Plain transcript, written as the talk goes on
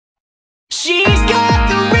She's got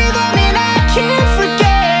the rhythm and I can't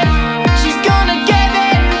forget. She's gonna give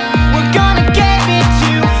it, we're gonna give it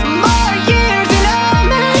 2 more years. And oh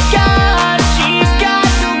my God, she's got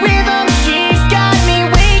the rhythm, she's got me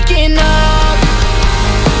waking up.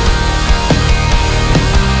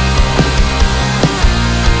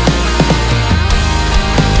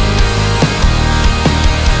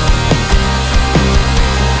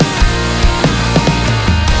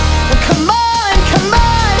 Come on, come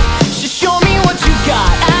on, just show me what you got.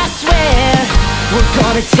 I swear we're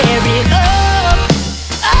gonna tear it up.